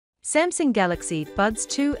Samsung Galaxy Buds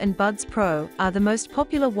 2 and Buds Pro are the most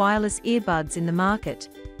popular wireless earbuds in the market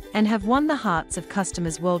and have won the hearts of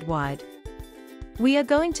customers worldwide. We are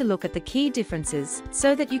going to look at the key differences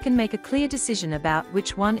so that you can make a clear decision about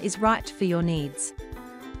which one is right for your needs.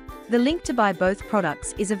 The link to buy both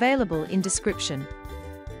products is available in description.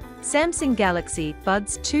 Samsung Galaxy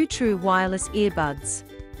Buds 2 True Wireless Earbuds.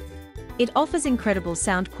 It offers incredible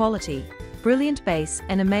sound quality, brilliant bass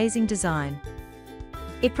and amazing design.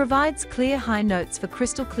 It provides clear high notes for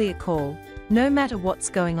crystal clear call, no matter what's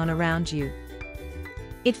going on around you.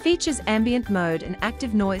 It features ambient mode and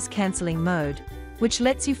active noise cancelling mode, which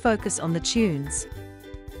lets you focus on the tunes.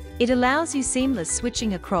 It allows you seamless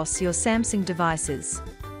switching across your Samsung devices.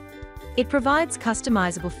 It provides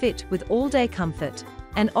customizable fit with all-day comfort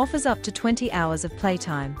and offers up to 20 hours of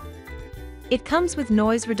playtime. It comes with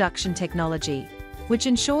noise reduction technology, which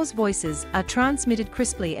ensures voices are transmitted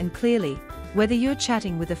crisply and clearly, whether you're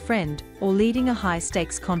chatting with a friend or leading a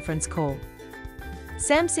high-stakes conference call.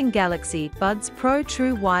 Samsung Galaxy Buds Pro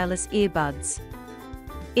True Wireless Earbuds.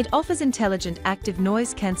 It offers intelligent active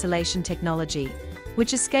noise cancellation technology,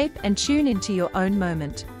 which escape and tune into your own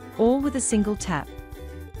moment, all with a single tap.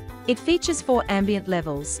 It features 4 ambient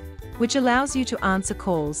levels, which allows you to answer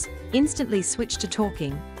calls, instantly switch to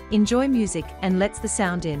talking, enjoy music and lets the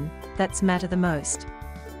sound in that matter the most.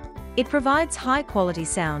 It provides high-quality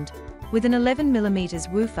sound, with an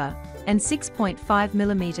 11mm woofer and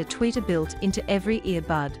 6.5mm tweeter built into every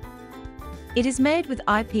earbud. It is made with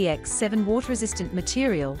IPX7 water-resistant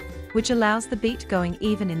material, which allows the beat going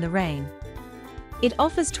even in the rain. It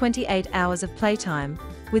offers 28 hours of playtime,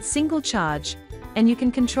 with single charge, and you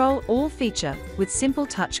can control all feature with simple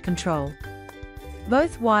touch control.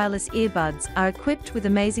 Both wireless earbuds are equipped with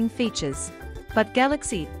amazing features, but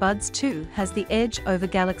Galaxy Buds 2 has the edge over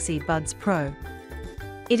Galaxy Buds Pro.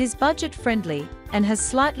 It is budget-friendly and has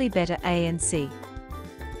slightly better ANC.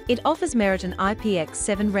 It offers merit an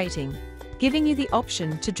IPX7 rating, giving you the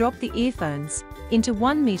option to drop the earphones into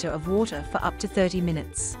 1 meter of water for up to 30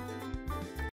 minutes.